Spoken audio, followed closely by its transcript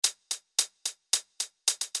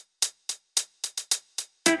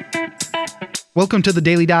Welcome to the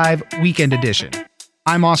Daily Dive Weekend Edition.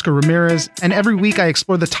 I'm Oscar Ramirez, and every week I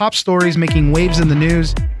explore the top stories making waves in the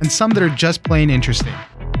news and some that are just plain interesting.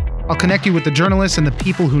 I'll connect you with the journalists and the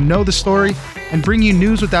people who know the story and bring you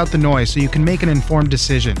news without the noise so you can make an informed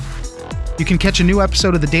decision. You can catch a new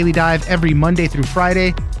episode of the Daily Dive every Monday through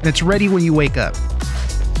Friday, and it's ready when you wake up.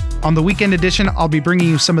 On the Weekend Edition, I'll be bringing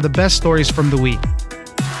you some of the best stories from the week.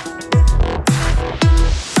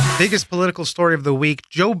 Biggest political story of the week,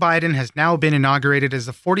 Joe Biden has now been inaugurated as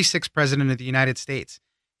the 46th president of the United States.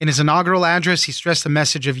 In his inaugural address, he stressed a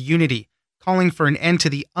message of unity, calling for an end to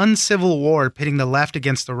the uncivil war pitting the left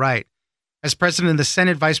against the right. As president of the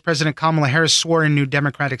Senate, Vice President Kamala Harris swore in new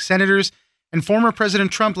Democratic senators, and former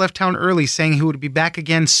President Trump left town early, saying he would be back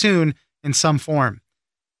again soon in some form.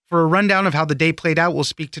 For a rundown of how the day played out, we'll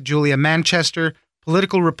speak to Julia Manchester,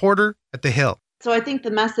 political reporter at The Hill. So I think the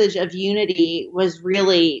message of unity was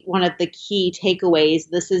really one of the key takeaways.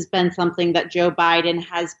 This has been something that Joe Biden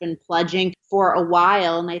has been pledging for a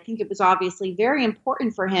while, and I think it was obviously very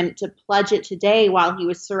important for him to pledge it today while he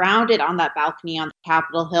was surrounded on that balcony on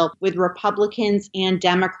Capitol Hill with Republicans and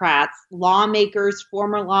Democrats, lawmakers,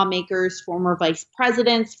 former vice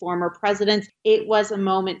presidents, former presidents. It was a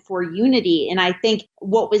moment for unity, and I think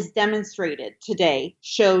what was demonstrated today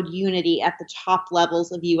showed unity at the top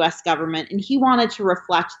levels of U.S. government, and he wanted to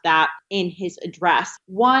reflect that in his address.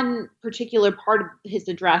 One particular part of his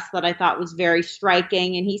address that I thought was very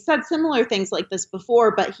striking, and he said similar things like this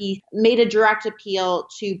before, but he made a direct appeal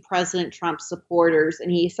to President Trump's supporters,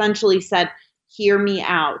 and he essentially said, "Hear me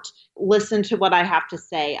out. Listen to what I have to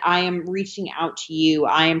say. I am reaching out to you.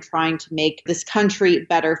 I am trying to make this country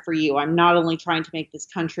better for you. I'm not only trying to make this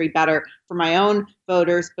country better for my own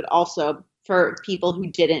voters, but also for people who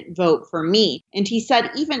didn't vote for me." And he said,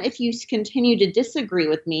 even if you continue to disagree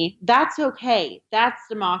with me, that's okay. That's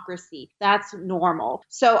democracy. That's normal.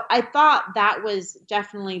 So I thought that was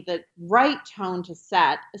definitely the right tone to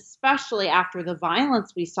set, especially after the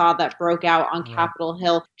violence we saw that broke out on Capitol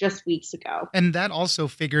Hill just weeks ago. And that also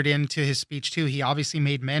figured into his speech, too. He obviously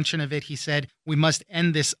made mention of it. He said, we must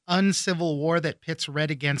end this uncivil war that pits red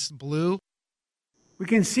against blue. We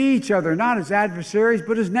can see each other not as adversaries,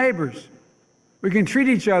 but as neighbors. We can treat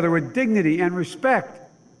each other with dignity and respect.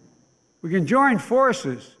 We can join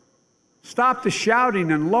forces, stop the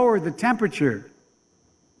shouting, and lower the temperature.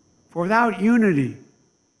 For without unity,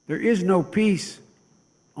 there is no peace,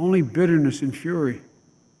 only bitterness and fury.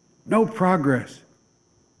 No progress,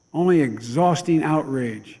 only exhausting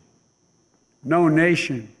outrage. No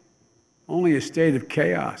nation, only a state of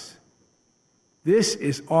chaos. This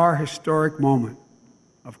is our historic moment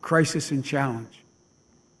of crisis and challenge.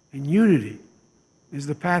 And unity is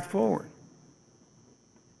the path forward.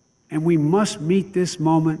 And we must meet this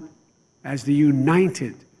moment as the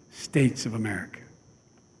United States of America.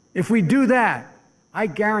 If we do that, I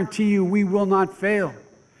guarantee you we will not fail.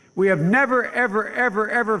 We have never, ever, ever,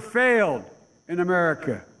 ever failed in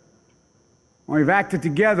America. We've acted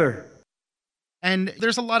together. And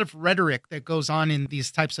there's a lot of rhetoric that goes on in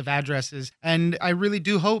these types of addresses. And I really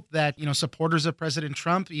do hope that, supporters of President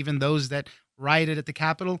Trump, even those that rioted at the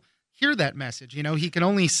Capitol, hear that message. He can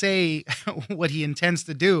only say what he intends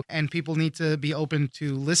to do, and people need to be open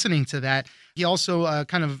to listening to that. He also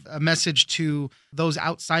kind of a message to those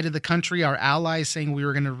outside of the country, our allies, saying we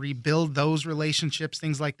were going to rebuild those relationships,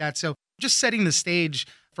 things like that. So just setting the stage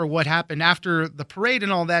for what happened after the parade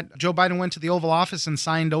and all that. Joe Biden went to the Oval Office and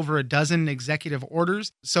signed over a dozen executive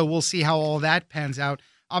orders. So we'll see how all that pans out.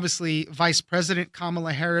 Obviously, Vice President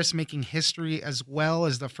Kamala Harris making history as well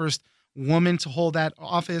as the first woman to hold that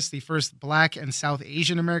office, the first Black and South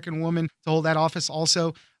Asian American woman to hold that office.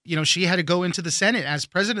 Also, she had to go into the Senate as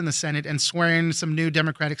president of the Senate and swear in some new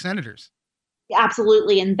Democratic senators.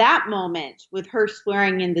 Absolutely. And that moment with her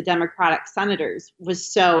swearing in the Democratic senators was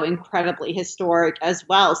so incredibly historic as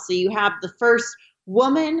well. So you have the first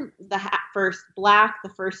woman, the first Black,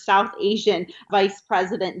 the first South Asian vice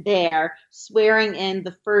president there, swearing in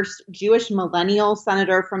the first Jewish millennial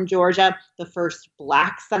senator from Georgia, the first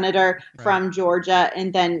Black senator from Georgia,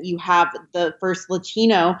 and then you have the first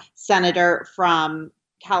Latino senator from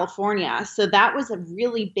California. So that was a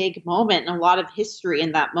really big moment and a lot of history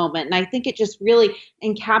in that moment. And I think it just really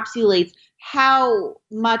encapsulates how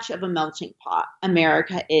much of a melting pot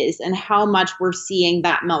America is and how much we're seeing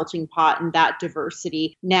that melting pot and that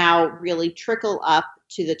diversity now really trickle up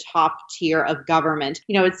to the top tier of government.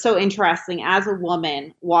 It's so interesting. As a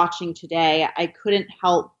woman watching today, I couldn't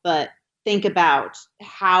help but think about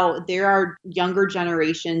how there are younger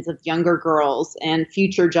generations of younger girls and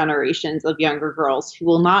future generations of younger girls who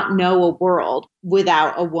will not know a world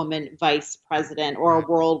without a woman vice president, or a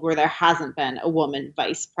world where there hasn't been a woman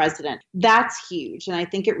vice president. That's huge. And I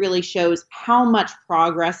think it really shows how much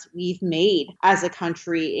progress we've made as a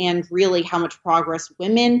country, and really how much progress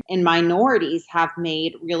women and minorities have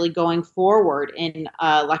made really going forward in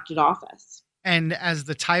elected office. And as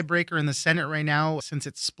the tiebreaker in the Senate right now, since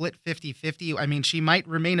it's split 50-50, I mean, she might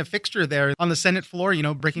remain a fixture there on the Senate floor,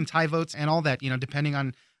 breaking tie votes and all that, depending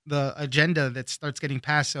on the agenda that starts getting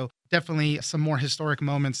passed. So definitely some more historic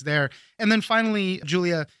moments there. And then finally,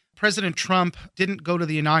 Julia, President Trump didn't go to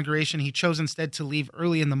the inauguration. He chose instead to leave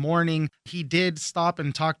early in the morning. He did stop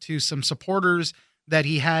and talk to some supporters that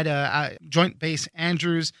he had at Joint Base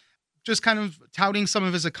Andrews, just kind of touting some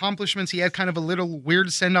of his accomplishments. He had kind of a little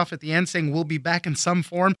weird send-off at the end saying, "We'll be back in some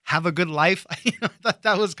form. Have a good life." I thought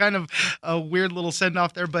that was kind of a weird little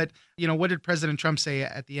send-off there. But, what did President Trump say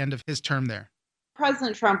at the end of his term there?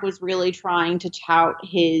 President Trump was really trying to tout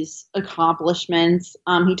his accomplishments.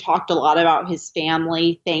 He talked a lot about his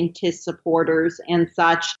family, thanked his supporters and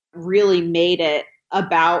such, really made it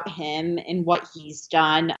about him and what he's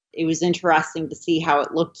done. It was interesting to see how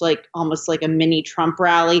it looked like almost like a mini Trump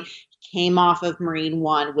rally. Came off of Marine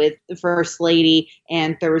One with the First Lady,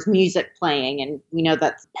 and there was music playing, and we know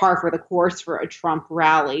that's par for the course for a Trump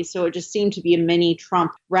rally. So it just seemed to be a mini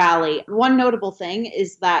Trump rally. One notable thing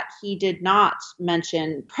is that he did not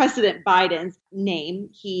mention President Biden's name.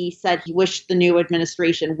 He said he wished the new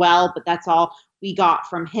administration well, but that's all we got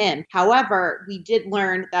from him. However, we did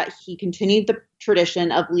learn that he continued the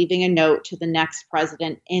tradition of leaving a note to the next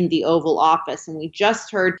president in the Oval Office. And we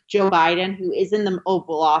just heard Joe Biden, who is in the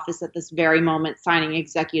Oval Office at this very moment signing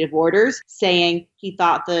executive orders, saying he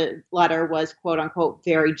thought the letter was, quote unquote,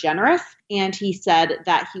 very generous. And he said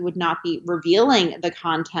that he would not be revealing the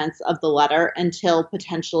contents of the letter until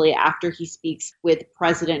potentially after he speaks with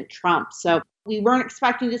President Trump. So we weren't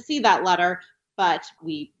expecting to see that letter, but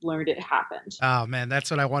we learned it happened. Oh, man, that's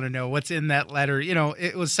what I want to know. What's in that letter?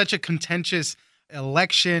 It was such a contentious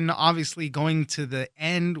election, obviously going to the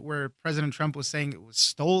end where President Trump was saying it was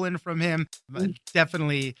stolen from him. But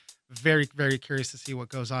definitely very, very curious to see what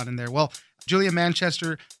goes on in there. Well, Julia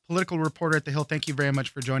Manchester, political reporter at The Hill, thank you very much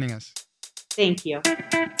for joining us. Thank you.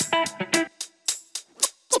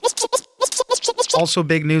 Also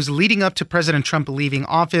big news, leading up to President Trump leaving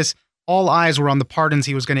office, all eyes were on the pardons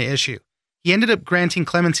he was going to issue. He ended up granting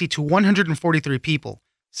clemency to 143 people,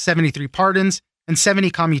 73 pardons, and 70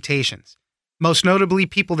 commutations. Most notably,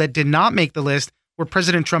 people that did not make the list were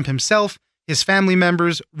President Trump himself, his family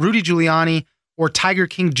members, Rudy Giuliani, or Tiger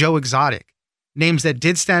King Joe Exotic. Names that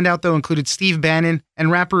did stand out, though, included Steve Bannon and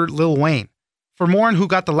rapper Lil Wayne. For more on who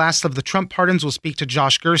got the last of the Trump pardons, we'll speak to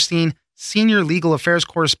Josh Gerstein, senior legal affairs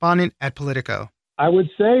correspondent at Politico. I would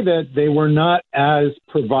say that they were not as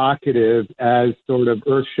provocative, as sort of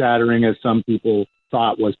earth-shattering as some people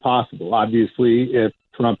thought was possible. Obviously, if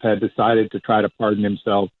Trump had decided to try to pardon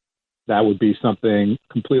himself, that would be something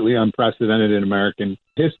completely unprecedented in American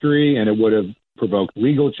history, and it would have provoked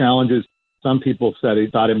legal challenges. Some people said he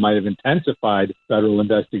thought it might have intensified federal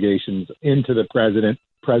investigations into the president.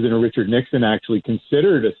 President Richard Nixon actually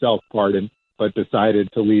considered a self-pardon, but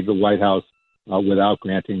decided to leave the White House without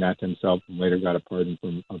granting that to himself, and later got a pardon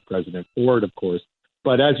from President Ford, of course.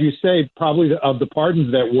 But as you say, probably of the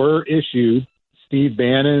pardons that were issued, Steve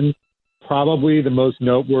Bannon, probably the most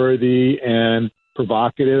noteworthy and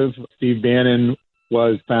provocative. Steve Bannon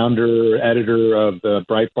was founder, editor of the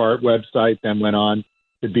Breitbart website, then went on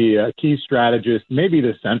to be a key strategist, maybe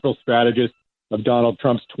the central strategist of Donald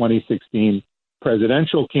Trump's 2016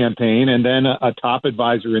 presidential campaign, and then a top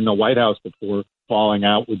advisor in the White House before falling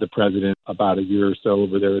out with the president about a year or so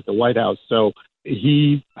over there at the White House. So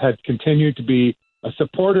he had continued to be a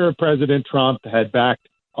supporter of President Trump, had backed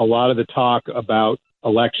a lot of the talk about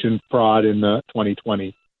election fraud in the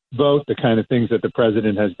 2020 vote, the kind of things that the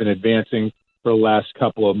president has been advancing for the last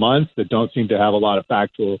couple of months that don't seem to have a lot of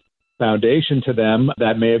factual foundation to them.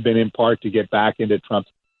 That may have been in part to get back into Trump's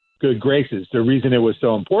good graces. The reason it was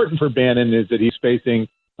so important for Bannon is that he's facing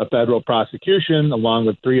a federal prosecution along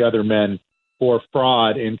with three other men for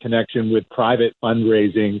fraud in connection with private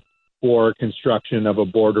fundraising for construction of a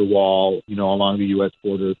border wall, along the U.S.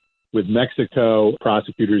 border with Mexico.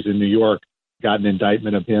 Prosecutors in New York got an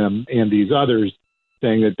indictment of him and these others,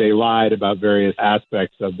 saying that they lied about various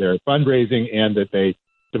aspects of their fundraising and that they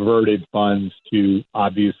diverted funds to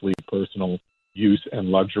obviously personal use and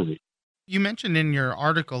luxury. You mentioned in your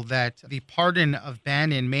article that the pardon of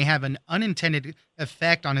Bannon may have an unintended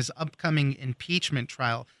effect on his upcoming impeachment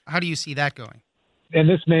trial. How do you see that going? And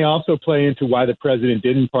this may also play into why the president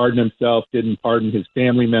didn't pardon himself, didn't pardon his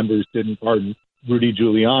family members, didn't pardon Rudy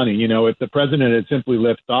Giuliani. You know, if the president had simply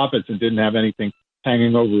left office and didn't have anything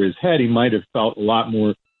hanging over his head, he might have felt a lot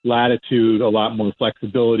more latitude, a lot more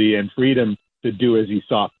flexibility and freedom to do as he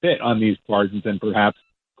saw fit on these pardons and perhaps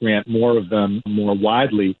grant more of them more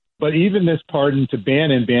widely. But even this pardon to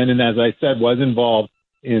Bannon, as I said, was involved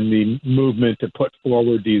in the movement to put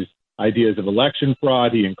forward these ideas of election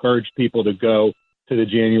fraud. He encouraged people to go to the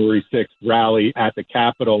January 6th rally at the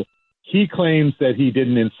Capitol. He claims that he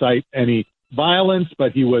didn't incite any violence,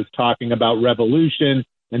 but he was talking about revolution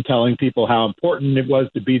and telling people how important it was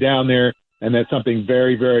to be down there and that something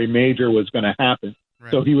very, very major was going to happen.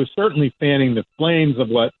 Right. So he was certainly fanning the flames of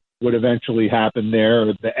what would eventually happen there,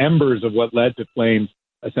 the embers of what led to flames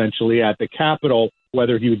essentially at the Capitol.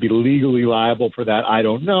 Whether he would be legally liable for that, I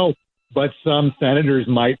don't know. But some senators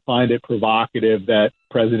might find it provocative that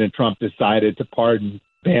President Trump decided to pardon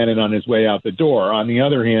Bannon on his way out the door. On the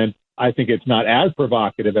other hand, I think it's not as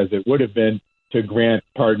provocative as it would have been to grant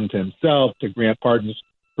pardon to himself, to grant pardons,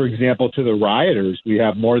 for example, to the rioters. We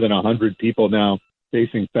have more than 100 people now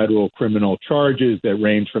facing federal criminal charges that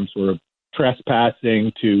range from sort of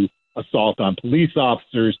trespassing to assault on police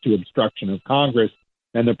officers to obstruction of Congress.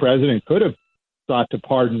 And the president could have sought to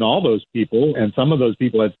pardon all those people, and some of those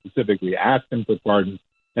people had specifically asked him for pardons,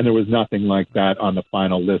 and there was nothing like that on the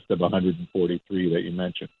final list of 143 that you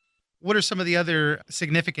mentioned. What are some of the other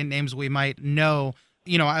significant names we might know?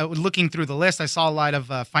 You know, looking through the list, I saw a lot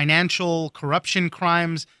of financial corruption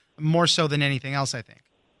crimes, more so than anything else, I think.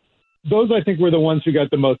 Those, I think, were the ones who got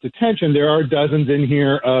the most attention. There are dozens in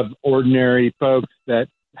here of ordinary folks that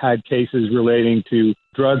had cases relating to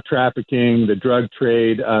drug trafficking, the drug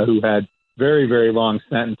trade, who had very, very long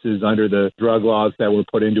sentences under the drug laws that were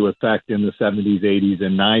put into effect in the 70s, 80s,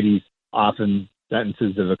 and 90s, often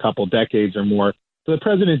sentences of a couple decades or more. So the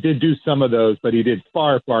president did do some of those, but he did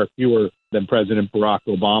far, far fewer than President Barack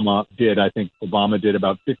Obama did. I think Obama did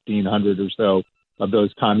about 1,500 or so of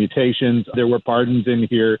those commutations. There were pardons in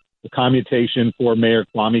here. The commutation for Mayor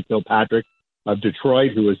Kwame Kilpatrick of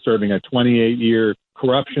Detroit, who was serving a 28-year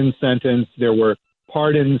corruption sentence. There were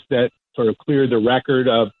pardons that sort of cleared the record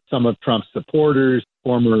of some of Trump's supporters,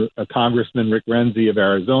 former Congressman Rick Renzi of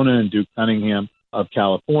Arizona and Duke Cunningham of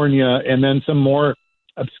California, and then some more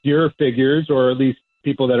obscure figures, or at least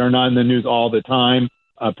people that are not in the news all the time,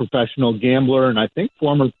 a professional gambler and I think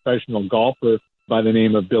former professional golfer by the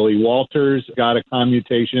name of Billy Walters got a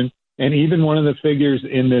commutation. And even one of the figures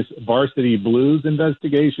in this Varsity Blues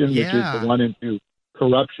investigation, which is the one into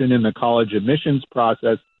corruption in the college admissions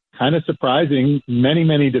process, kind of surprising. Many,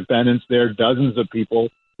 many defendants there, dozens of people.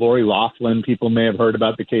 Lori Loughlin, people may have heard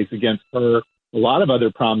about the case against her. A lot of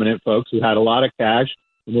other prominent folks who had a lot of cash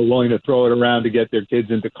and were willing to throw it around to get their kids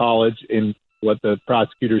into college in what the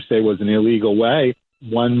prosecutors say was an illegal way.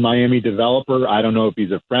 One Miami developer, I don't know if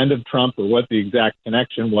he's a friend of Trump or what the exact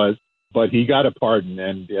connection was, but he got a pardon,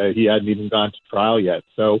 and he hadn't even gone to trial yet.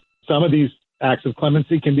 So some of these acts of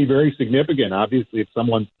clemency can be very significant. Obviously, if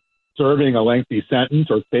someone's serving a lengthy sentence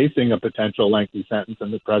or facing a potential lengthy sentence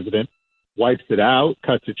and the president wipes it out,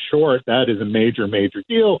 cuts it short, that is a major, major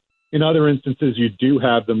deal. In other instances, you do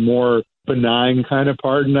have the more benign kind of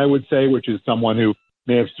pardon, I would say, which is someone who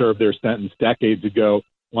may have served their sentence decades ago,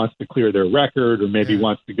 wants to clear their record, or maybe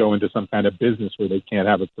wants to go into some kind of business where they can't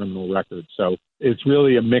have a criminal record. So it's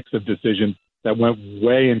really a mix of decisions that went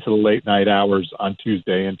way into the late night hours on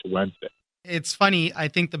Tuesday into Wednesday. It's funny. I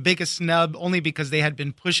think the biggest snub, only because they had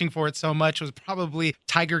been pushing for it so much, was probably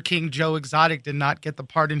Tiger King Joe Exotic did not get the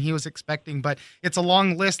pardon he was expecting. But it's a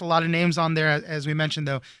long list, a lot of names on there. As we mentioned,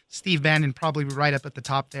 though, Steve Bannon probably right up at the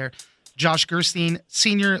top there. Josh Gerstein,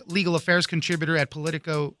 senior legal affairs contributor at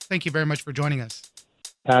Politico. Thank you very much for joining us.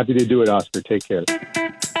 Happy to do it, Oscar. Take care.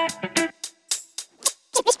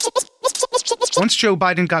 Once Joe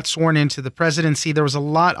Biden got sworn into the presidency, there was a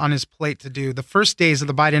lot on his plate to do. The first days of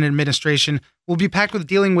the Biden administration will be packed with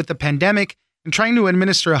dealing with the pandemic and trying to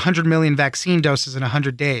administer 100 million vaccine doses in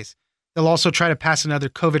 100 days. They'll also try to pass another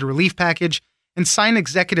COVID relief package and sign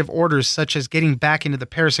executive orders such as getting back into the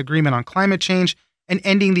Paris Agreement on climate change and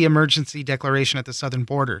ending the emergency declaration at the southern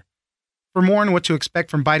border. For more on what to expect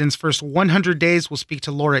from Biden's first 100 days, we'll speak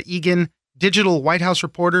to Laura Egan, digital White House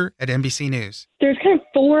reporter at NBC News. There's kind of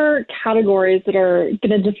four categories that are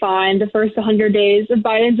going to define the first 100 days of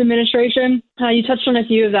Biden's administration. You touched on a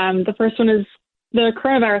few of them. The first one is the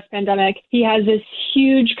coronavirus pandemic. He has this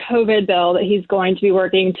huge COVID bill that he's going to be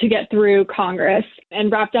working to get through Congress. And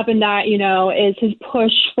wrapped up in that, is his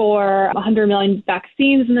push for 100 million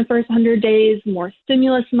vaccines in the first 100 days, more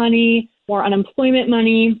stimulus money, more unemployment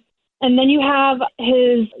money. And then you have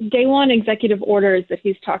his day one executive orders that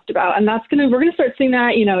he's talked about. And we're going to start seeing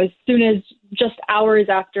that, as soon as just hours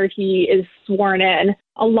after he is sworn in.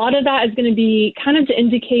 A lot of that is going to be kind of to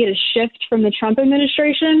indicate a shift from the Trump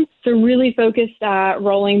administration. So really focused at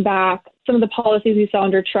rolling back some of the policies we saw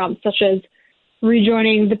under Trump, such as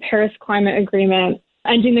rejoining the Paris Climate Agreement,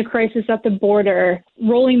 ending the crisis at the border,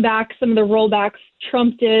 rolling back some of the rollbacks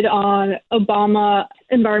Trump did on Obama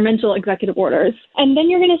environmental executive orders. And then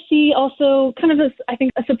you're going to see also kind of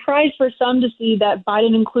a surprise for some to see that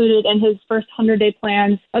Biden included in his first 100-day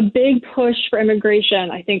plans a big push for immigration.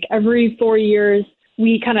 I think every 4 years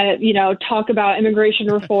we kind of, talk about immigration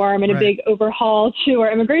reform and a big overhaul to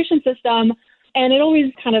our immigration system. And it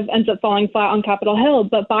always kind of ends up falling flat on Capitol Hill.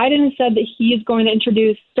 But Biden has said that he is going to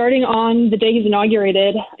introduce, starting on the day he's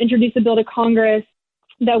inaugurated, introduce a bill to Congress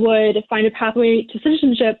that would find a pathway to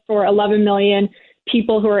citizenship for 11 million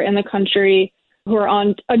people who are in the country who are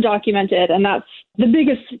undocumented. And that's the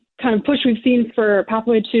biggest kind of push we've seen for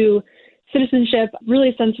pathway to citizenship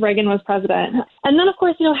really since Reagan was president. And then, of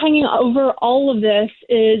course, hanging over all of this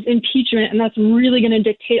is impeachment. And that's really going to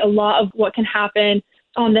dictate a lot of what can happen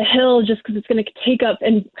on the Hill, just because it's going to take up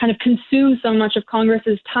and kind of consume so much of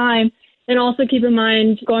Congress's time. And also keep in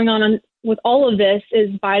mind, going on with all of this is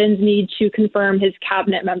Biden's need to confirm his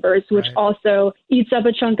cabinet members, which also eats up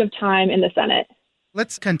a chunk of time in the Senate.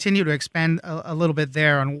 Let's continue to expand a little bit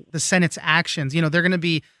there on the Senate's actions. They're going to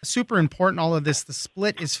be super important, all of this. The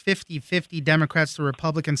split is 50-50 Democrats to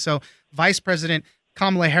Republicans. So Vice President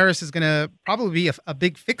Kamala Harris is going to probably be a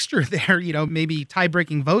big fixture there, maybe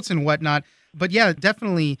tie-breaking votes and whatnot. But yeah,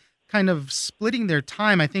 definitely kind of splitting their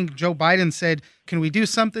time. I think Joe Biden said, can we do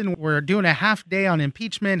something? We're doing a half day on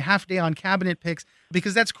impeachment, half day on cabinet picks,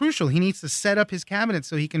 because that's crucial. He needs to set up his cabinet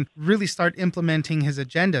so he can really start implementing his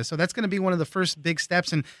agenda. So that's going to be one of the first big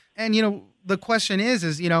steps. And the question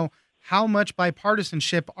is, how much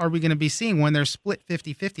bipartisanship are we going to be seeing when they're split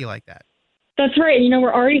 50-50 like that? That's right.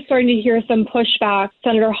 We're already starting to hear some pushback.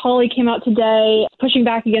 Senator Hawley came out today pushing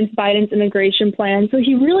back against Biden's immigration plan. So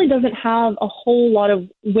he really doesn't have a whole lot of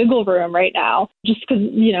wiggle room right now, just because,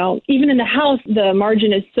 even in the House, the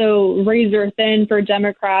margin is so razor thin for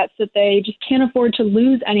Democrats that they just can't afford to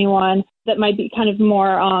lose anyone that might be kind of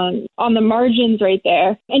more on the margins right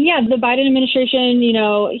there. And yeah, the Biden administration,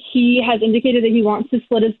 he has indicated that he wants to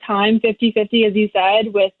split his time 50-50, as you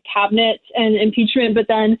said, with cabinet and impeachment. But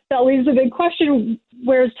then that leaves a big question,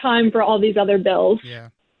 where's time for all these other bills? Yeah.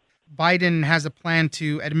 Biden has a plan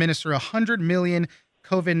to administer 100 million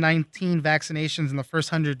COVID-19 vaccinations in the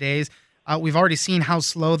first 100 days. We've already seen how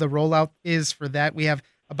slow the rollout is for that. We have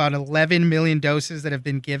about 11 million doses that have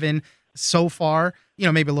been given so far.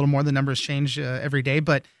 Maybe a little more. The numbers change every day,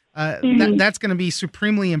 but that's going to be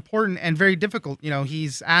supremely important and very difficult.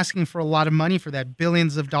 He's asking for a lot of money for that,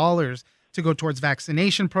 billions of dollars to go towards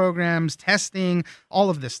vaccination programs, testing, all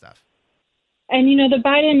of this stuff. And, the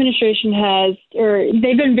Biden administration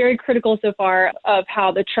they've been very critical so far of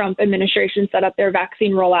how the Trump administration set up their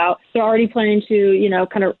vaccine rollout. They're already planning to,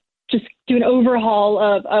 kind of just do an overhaul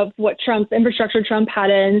of what infrastructure Trump had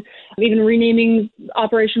in, even renaming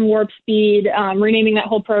Operation Warp Speed, renaming that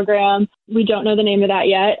whole program. We don't know the name of that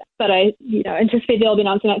yet, but I anticipate they'll be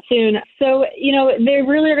announcing that soon. So, they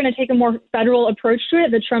really are going to take a more federal approach to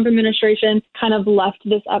it. The Trump administration kind of left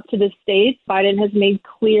this up to the states. Biden has made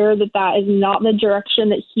clear that that is not the direction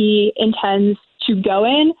that he intends to go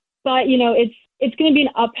in. But, it's going to be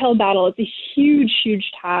an uphill battle. It's a huge, huge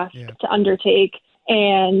task to undertake.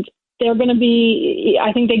 And they're going to be,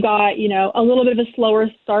 I think they got, a little bit of a slower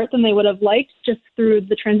start than they would have liked just through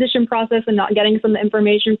the transition process and not getting some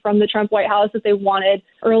information from the Trump White House that they wanted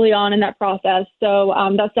early on in that process. So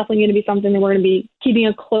that's definitely going to be something that we're going to be keeping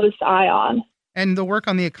a close eye on. And the work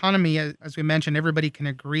on the economy, as we mentioned, everybody can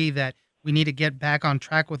agree that we need to get back on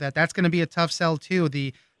track with that. That's going to be a tough sell too.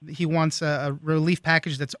 He wants a relief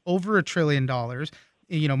package that's over $1 trillion.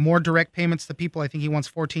 More direct payments to people. I think he wants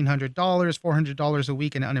 $1,400, $400 a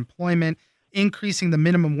week in unemployment, increasing the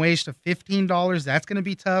minimum wage to $15. That's going to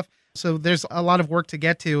be tough. So there's a lot of work to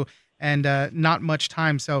get to and not much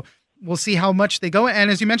time. So we'll see how much they go.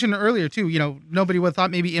 And as you mentioned earlier, too, nobody would have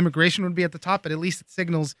thought maybe immigration would be at the top, but at least it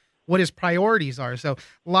signals what his priorities are. So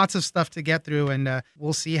lots of stuff to get through, and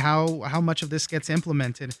we'll see how much of this gets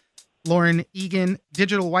implemented. Lauren Egan,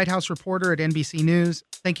 digital White House reporter at NBC News.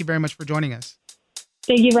 Thank you very much for joining us.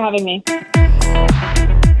 Thank you for having me.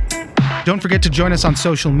 Don't forget to join us on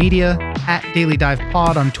social media at Daily Dive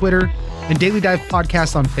Pod on Twitter and Daily Dive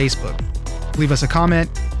Podcast on Facebook. Leave us a comment,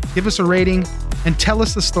 give us a rating, and tell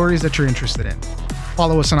us the stories that you're interested in.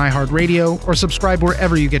 Follow us on iHeartRadio or subscribe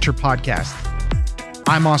wherever you get your podcast.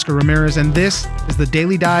 I'm Oscar Ramirez, and this is the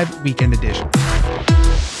Daily Dive Weekend Edition.